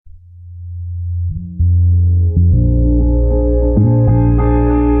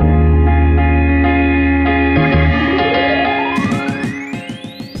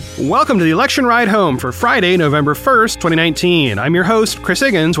Welcome to the election ride home for Friday, November 1st, 2019. I'm your host, Chris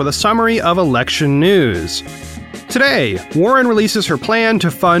Higgins, with a summary of election news. Today, Warren releases her plan to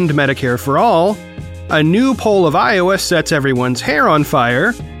fund Medicare for all. A new poll of Iowa sets everyone's hair on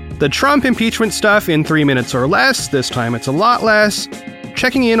fire. The Trump impeachment stuff in 3 minutes or less, this time it's a lot less.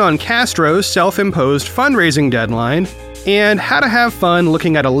 Checking in on Castro's self-imposed fundraising deadline. And how to have fun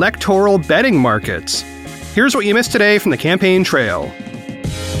looking at electoral betting markets. Here's what you missed today from the campaign trail.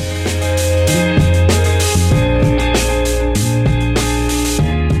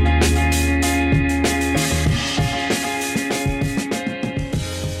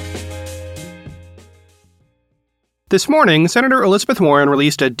 This morning, Senator Elizabeth Warren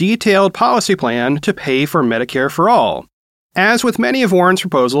released a detailed policy plan to pay for Medicare for all. As with many of Warren's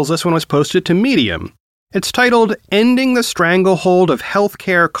proposals, this one was posted to Medium. It's titled, Ending the Stranglehold of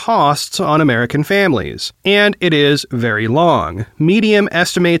Healthcare Costs on American Families. And it is very long. Medium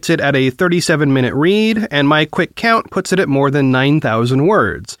estimates it at a 37-minute read, and my quick count puts it at more than 9,000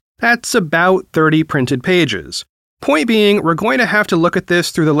 words. That's about 30 printed pages. Point being, we're going to have to look at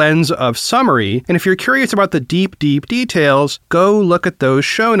this through the lens of summary, and if you're curious about the deep details, go look at those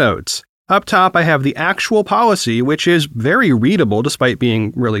show notes. Up top, I have the actual policy, which is very readable despite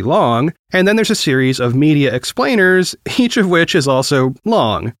being really long, and then there's a series of media explainers, each of which is also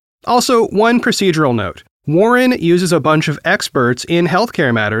long. Also, one procedural note. Warren uses a bunch of experts in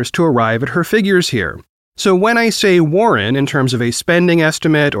healthcare matters to arrive at her figures here. So when I say Warren in terms of a spending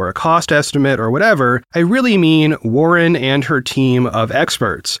estimate or a cost estimate or whatever, I really mean Warren and her team of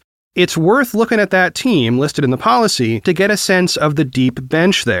experts. It's worth looking at that team listed in the policy to get a sense of the deep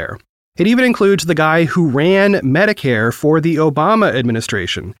bench there. It even includes the guy who ran Medicare for the Obama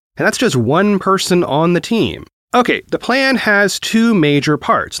administration, and that's just one person on the team. Okay, the plan has two major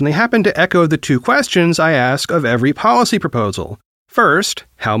parts, and they happen to echo the two questions I ask of every policy proposal. First,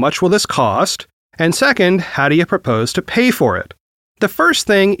 how much will this cost? And second, how do you propose to pay for it? The first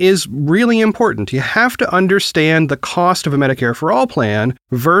thing is really important. You have to understand the cost of a Medicare for All plan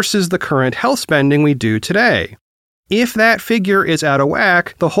versus the current health spending we do today. If that figure is out of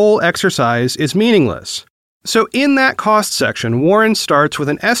whack, the whole exercise is meaningless. So in that cost section, Warren starts with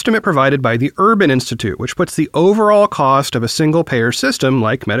an estimate provided by the Urban Institute, which puts the overall cost of a single-payer system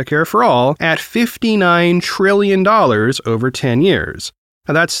like Medicare for All at $59 trillion over 10 years.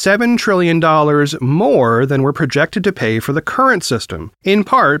 Now that's $7 trillion more than we're projected to pay for the current system, in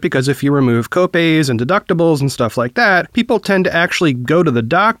part because if you remove copays and deductibles and stuff like that, people tend to actually go to the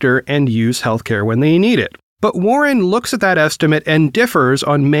doctor and use healthcare when they need it. But Warren looks at that estimate and differs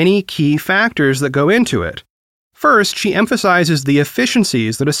on many key factors that go into it. First, she emphasizes the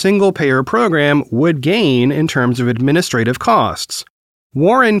efficiencies that a single-payer program would gain in terms of administrative costs.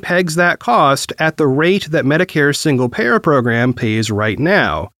 Warren pegs that cost at the rate that Medicare's single-payer program pays right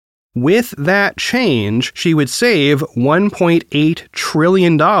now. With that change, she would save $1.8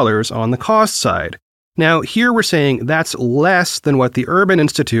 trillion on the cost side. Now, here we're saying that's less than what the Urban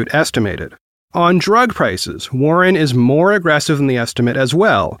Institute estimated. On drug prices, Warren is more aggressive than the estimate as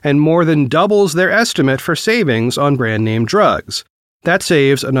well, and more than doubles their estimate for savings on brand-name drugs. That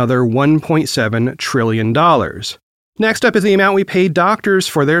saves another $1.7 trillion. Next up is the amount we pay doctors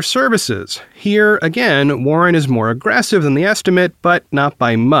for their services. Here, again, Warren is more aggressive than the estimate, but not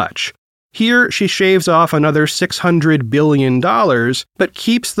by much. Here, she shaves off another $600 billion, but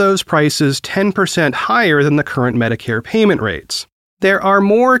keeps those prices 10% higher than the current Medicare payment rates. There are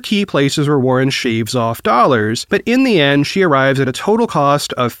more key places where Warren shaves off dollars, but in the end, she arrives at a total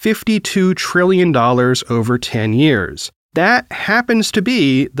cost of $52 trillion over 10 years. That happens to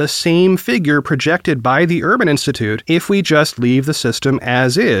be the same figure projected by the Urban Institute if we just leave the system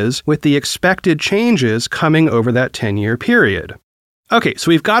as is, with the expected changes coming over that 10-year period. Okay, so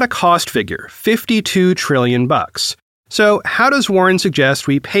we've got a cost figure, $52 trillion. So how does Warren suggest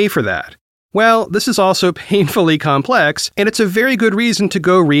we pay for that? Well, this is also painfully complex, and it's a very good reason to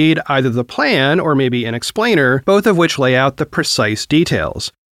go read either the plan or maybe an explainer, both of which lay out the precise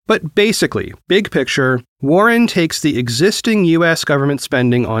details. But basically, big picture, Warren takes the existing U.S. government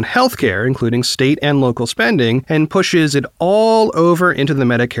spending on healthcare, including state and local spending, and pushes it all over into the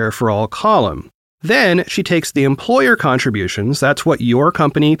Medicare for All column. Then she takes the employer contributions, that's what your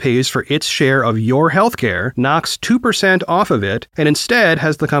company pays for its share of your healthcare, knocks 2% off of it, and instead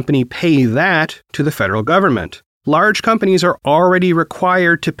has the company pay that to the federal government. Large companies are already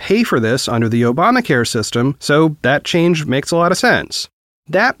required to pay for this under the Obamacare system, so that change makes a lot of sense.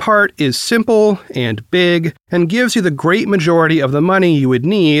 That part is simple and big and gives you the great majority of the money you would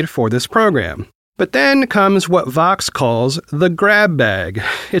need for this program. But then comes what Vox calls the grab bag.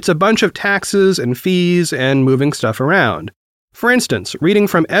 It's a bunch of taxes and fees and moving stuff around. For instance, reading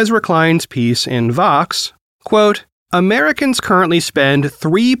from Ezra Klein's piece in Vox, quote, Americans currently spend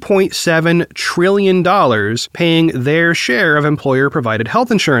 $3.7 trillion paying their share of employer-provided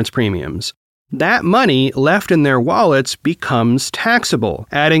health insurance premiums. That money left in their wallets becomes taxable,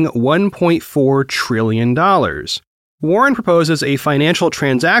 adding $1.4 trillion. Warren proposes a financial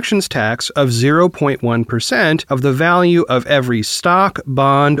transactions tax of 0.1% of the value of every stock,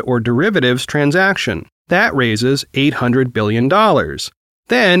 bond, or derivatives transaction. That raises $800 billion.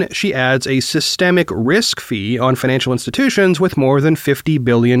 Then she adds a systemic risk fee on financial institutions with more than $50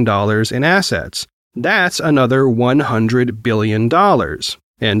 billion in assets. That's another $100 billion.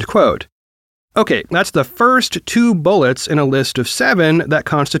 End quote. Okay, that's the first 2 bullets in a list of 7 that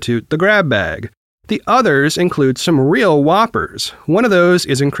constitute the grab bag. The others include some real whoppers. One of those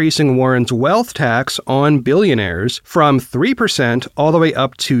is increasing Warren's wealth tax on billionaires from 3% all the way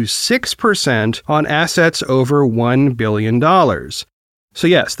up to 6% on assets over $1 billion. So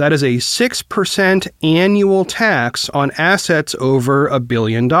yes, that is a 6% annual tax on assets over $1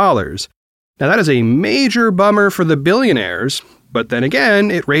 billion. Now that is a major bummer for the billionaires, but then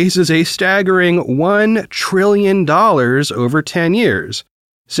again, it raises a staggering $1 trillion over 10 years.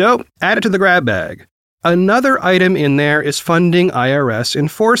 So, add it to the grab bag. Another item in there is funding IRS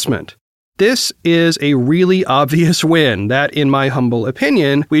enforcement. This is a really obvious win that, in my humble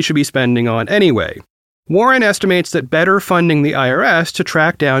opinion, we should be spending on anyway. Warren estimates that better funding the IRS to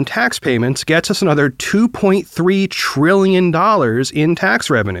track down tax payments gets us another $2.3 trillion in tax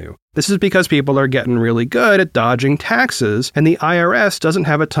revenue. This is because people are getting really good at dodging taxes, and the IRS doesn't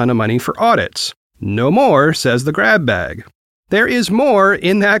have a ton of money for audits. No more, says the grab bag. There is more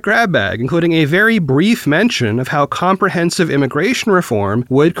in that grab bag, including a very brief mention of how comprehensive immigration reform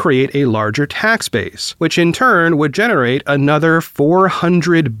would create a larger tax base, which in turn would generate another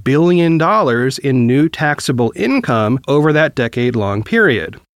 $400 billion in new taxable income over that decade-long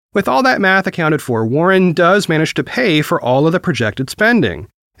period. With all that math accounted for, Warren does manage to pay for all of the projected spending,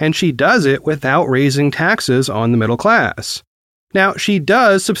 and she does it without raising taxes on the middle class. Now, she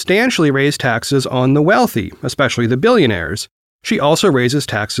does substantially raise taxes on the wealthy, especially the billionaires. She also raises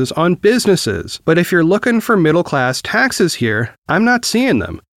taxes on businesses, but if you're looking for middle-class taxes here, I'm not seeing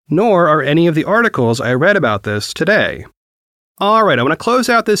them, nor are any of the articles I read about this today. Alright, I want to close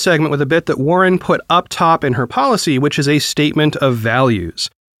out this segment with a bit that Warren put up top in her policy, which is a statement of values.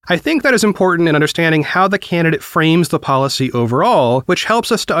 I think that is important in understanding how the candidate frames the policy overall, which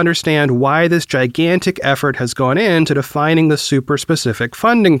helps us to understand why this gigantic effort has gone into defining the super-specific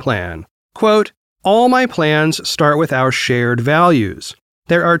funding plan. Quote, all my plans start with our shared values.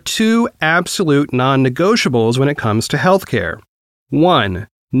 There are 2 absolute non-negotiables when it comes to healthcare. 1.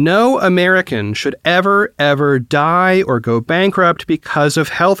 No American should ever die or go bankrupt because of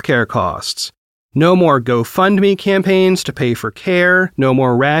healthcare costs. No more GoFundMe campaigns to pay for care, no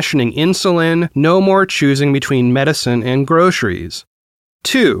more rationing insulin, no more choosing between medicine and groceries.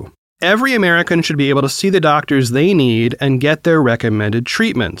 2. Every American should be able to see the doctors they need and get their recommended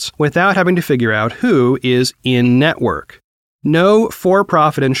treatments without having to figure out who is in-network. No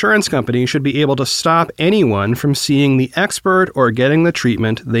for-profit insurance company should be able to stop anyone from seeing the expert or getting the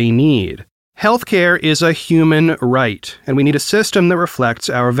treatment they need. Healthcare is a human right, and we need a system that reflects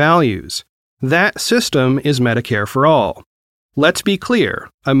our values. That system is Medicare for all. Let's be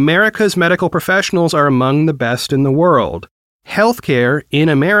clear, America's medical professionals are among the best in the world. Healthcare in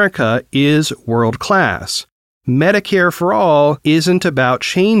America is world-class. Medicare for all isn't about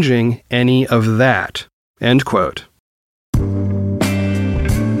changing any of that. End quote.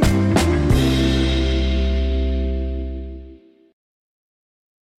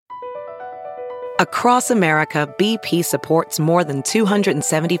 Across America, BP supports more than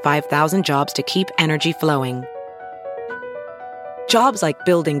 275,000 jobs to keep energy flowing. Jobs like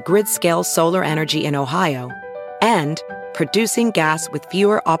building grid-scale solar energy in Ohio and producing gas with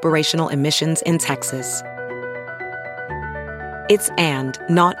fewer operational emissions in Texas. It's and,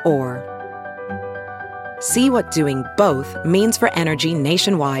 not or. See what doing both means for energy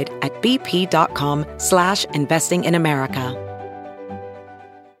nationwide at bp.com/investing in America.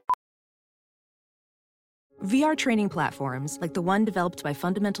 VR training platforms, like the one developed by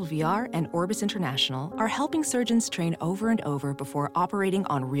Fundamental VR and Orbis International, are helping surgeons train over and over before operating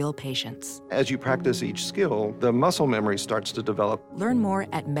on real patients. As you practice each skill, the muscle memory starts to develop. Learn more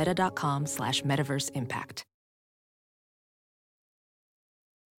at meta.com/metaverseimpact.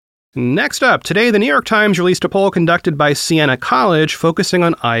 Next up, today the New York Times released a poll conducted by Siena College focusing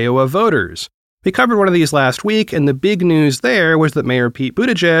on Iowa voters. We covered one of these last week, and the big news there was that Mayor Pete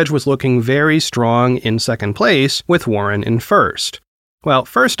Buttigieg was looking very strong in second place, with Warren in first. Well,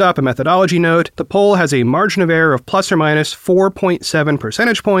 first up, a methodology note. The poll has a margin of error of plus or minus 4.7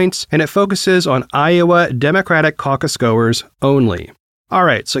 percentage points, and it focuses on Iowa Democratic caucus goers only. All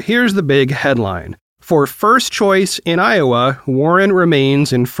right, so here's the big headline. For first choice in Iowa, Warren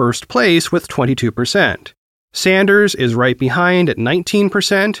remains in first place with 22%. Sanders is right behind at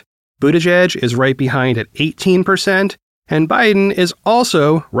 19%, Buttigieg is right behind at 18%, and Biden is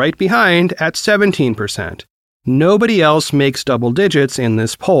also right behind at 17%. Nobody else makes double digits in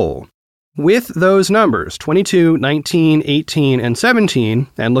this poll. With those numbers, 22, 19, 18, and 17,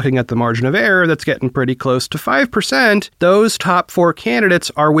 and looking at the margin of error that's getting pretty close to 5%, those top four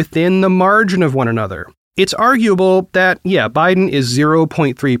candidates are within the margin of one another. It's arguable that, Biden is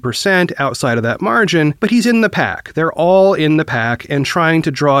 0.3% outside of that margin, but he's in the pack. They're all in the pack, and trying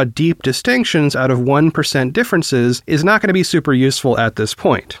to draw deep distinctions out of 1% differences is not going to be super useful at this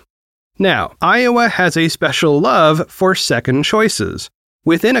point. Now, Iowa has a special love for second choices.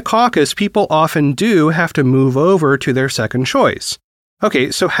 Within a caucus, people often do have to move over to their second choice.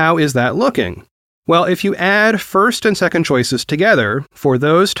 Okay, so how is that looking? Well, if you add first and second choices together, for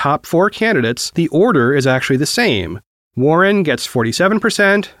those top four candidates, the order is actually the same. Warren gets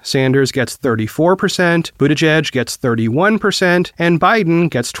 47%, Sanders gets 34%, Buttigieg gets 31%, and Biden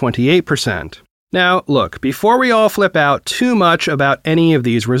gets 28%. Now, look, before we all flip out too much about any of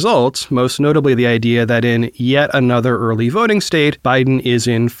these results, most notably the idea that in yet another early voting state, Biden is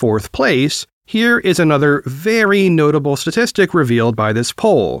in fourth place, here is another very notable statistic revealed by this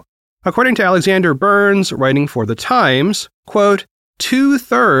poll. According to Alexander Burns, writing for The Times, quote,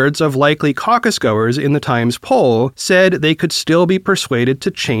 2/3 of likely caucus goers in the Times poll said they could still be persuaded to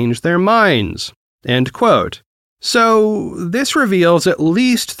change their minds, end quote. So, this reveals at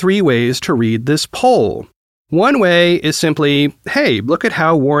least three ways to read this poll. One way is simply, hey, look at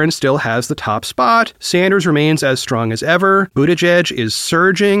how Warren still has the top spot, Sanders remains as strong as ever, Buttigieg is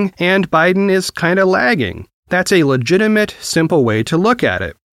surging, and Biden is kind of lagging. That's a legitimate, simple way to look at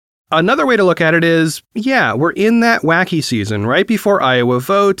it. Another way to look at it is, we're in that wacky season right before Iowa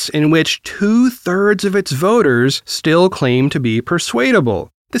votes in which 2/3 of its voters still claim to be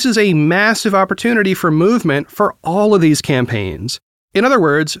persuadable. This is a massive opportunity for movement for all of these campaigns. In other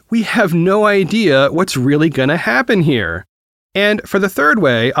words, we have no idea what's really going to happen here. And for the third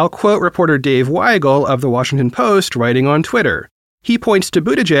way, I'll quote reporter Dave Weigel of The Washington Post writing on Twitter. He points to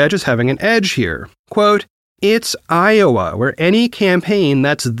Buttigieg as having an edge here. Quote, it's Iowa, where any campaign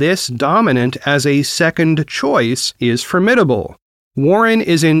that's this dominant as a second choice is formidable. Warren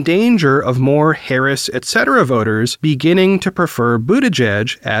is in danger of more Harris, etc. voters beginning to prefer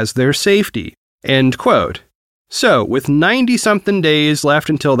Buttigieg as their safety. End quote. So, with 90-something days left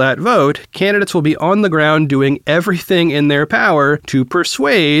until that vote, candidates will be on the ground doing everything in their power to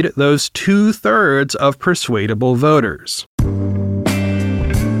persuade those 2/3 of persuadable voters.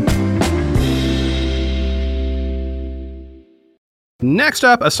 Next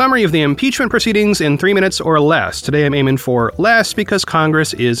up, a summary of the impeachment proceedings in 3 minutes or less. Today I'm aiming for less because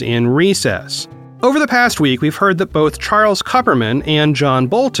Congress is in recess. Over the past week, we've heard that both Charles Kupperman and John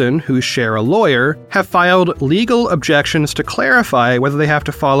Bolton, who share a lawyer, have filed legal objections to clarify whether they have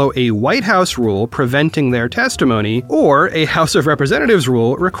to follow a White House rule preventing their testimony or a House of Representatives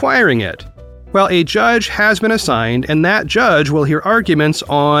rule requiring it. Well, a judge has been assigned, and that judge will hear arguments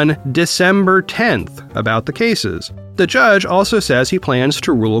on December 10th about the cases. The judge also says he plans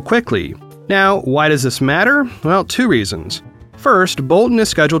to rule quickly. Now, why does this matter? Well, two reasons. First, Bolton is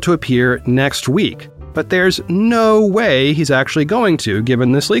scheduled to appear next week, but there's no way he's actually going to,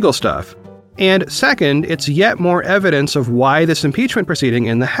 given this legal stuff. And second, it's yet more evidence of why this impeachment proceeding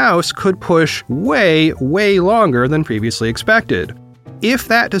in the House could push way, way longer than previously expected. If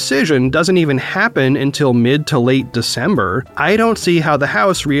that decision doesn't even happen until mid to late December, I don't see how the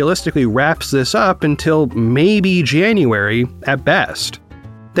House realistically wraps this up until maybe January at best.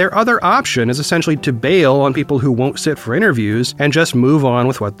 Their other option is essentially to bail on people who won't sit for interviews and just move on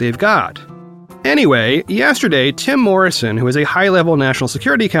with what they've got. Anyway, yesterday, Tim Morrison, who is a high-level National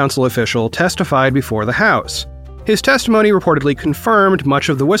Security Council official, testified before the House. His testimony reportedly confirmed much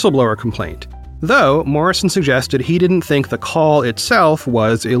of the whistleblower complaint, though Morrison suggested he didn't think the call itself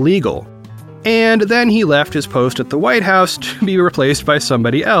was illegal. And then he left his post at the White House to be replaced by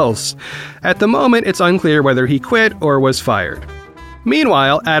somebody else. At the moment, it's unclear whether he quit or was fired.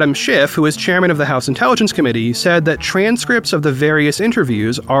 Meanwhile, Adam Schiff, who is chairman of the House Intelligence Committee, said that transcripts of the various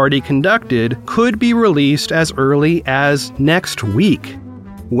interviews already conducted could be released as early as next week.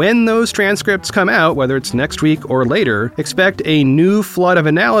 When those transcripts come out, whether it's next week or later, expect a new flood of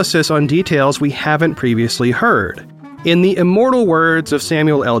analysis on details we haven't previously heard. In the immortal words of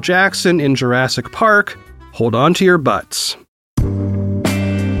Samuel L. Jackson in Jurassic Park, hold on to your butts.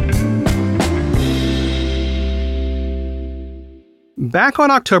 Back on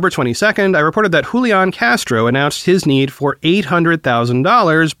October 22nd, I reported that Julian Castro announced his need for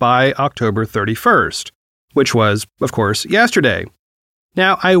 $800,000 by October 31st, which was, of course, yesterday.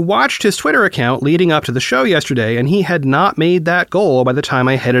 Now, I watched his Twitter account leading up to the show yesterday, and he had not made that goal by the time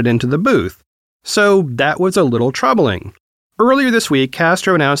I headed into the booth. So that was a little troubling. Earlier this week,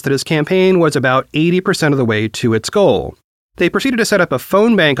 Castro announced that his campaign was about 80% of the way to its goal. They proceeded to set up a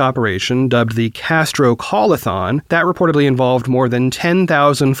phone bank operation dubbed the Castro Call-a-thon that reportedly involved more than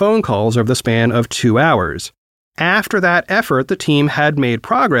 10,000 phone calls over the span of 2 hours. After that effort, the team had made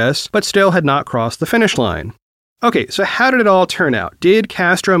progress, but still had not crossed the finish line. Okay, so how did it all turn out? Did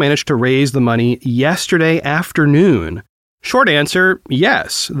Castro manage to raise the money yesterday afternoon? Short answer,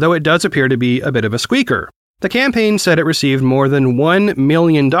 yes, though it does appear to be a bit of a squeaker. The campaign said it received more than $1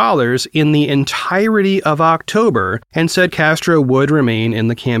 million in the entirety of October and said Castro would remain in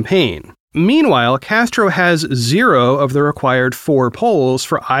the campaign. Meanwhile, Castro has 0 of the required 4 polls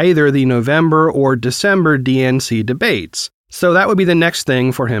for either the November or December DNC debates, so that would be the next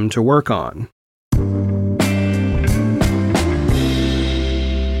thing for him to work on.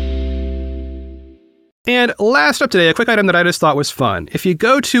 And last up today, a quick item that I just thought was fun. If you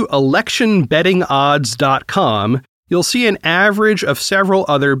go to electionbettingodds.com, you'll see an average of several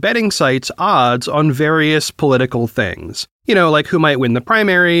other betting sites' odds on various political things. You know, like who might win the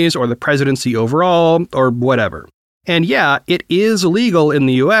primaries or the presidency overall or whatever. And yeah, it is legal in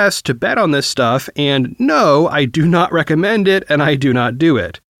the US to bet on this stuff, and no, I do not recommend it and I do not do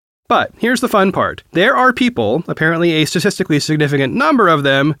it. But here's the fun part. There are people, apparently a statistically significant number of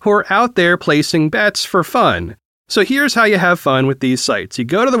them, who are out there placing bets for fun. So here's how you have fun with these sites. You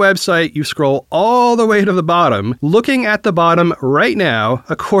go to the website, you scroll all the way to the bottom. Looking at the bottom right now,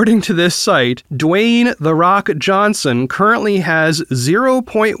 according to this site, Dwayne "The Rock" Johnson currently has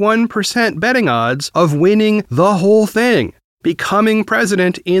 0.1% betting odds of winning the whole thing, becoming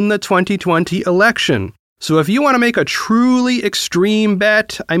president in the 2020 election. So if you want to make a truly extreme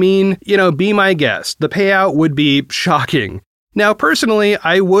bet, be my guest. The payout would be shocking. Now, personally,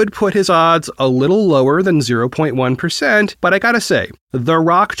 I would put his odds a little lower than 0.1%, but I gotta say, The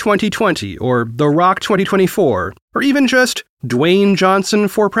Rock 2020, or The Rock 2024, or even just Dwayne Johnson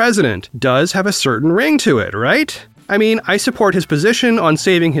for president does have a certain ring to it, right? I support his position on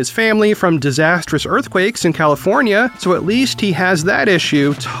saving his family from disastrous earthquakes in California, so at least he has that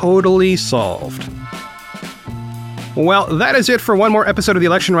issue totally solved. Well, that is it for one more episode of The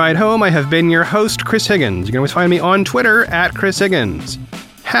Election Ride Home. I have been your host, Chris Higgins. You can always find me on Twitter at Chris Higgins.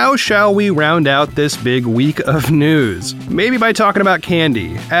 How shall we round out this big week of news? Maybe by talking about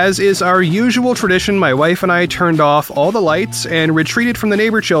candy. As is our usual tradition, my wife and I turned off all the lights and retreated from the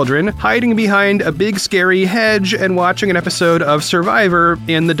neighbor children, hiding behind a big scary hedge and watching an episode of Survivor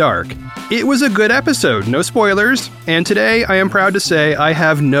in the dark. It was a good episode, no spoilers, and today I am proud to say I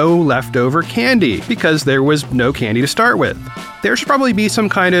have no leftover candy, because there was no candy to start with. There should probably be some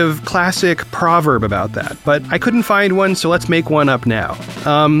kind of classic proverb about that, but I couldn't find one, so let's make one up now.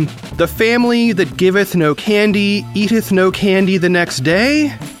 The family that giveth no candy, eateth no candy the next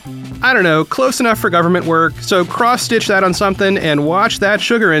day? I don't know, close enough for government work, so cross-stitch that on something and watch that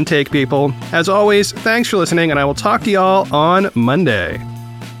sugar intake, people. As always, thanks for listening, and I will talk to y'all on Monday.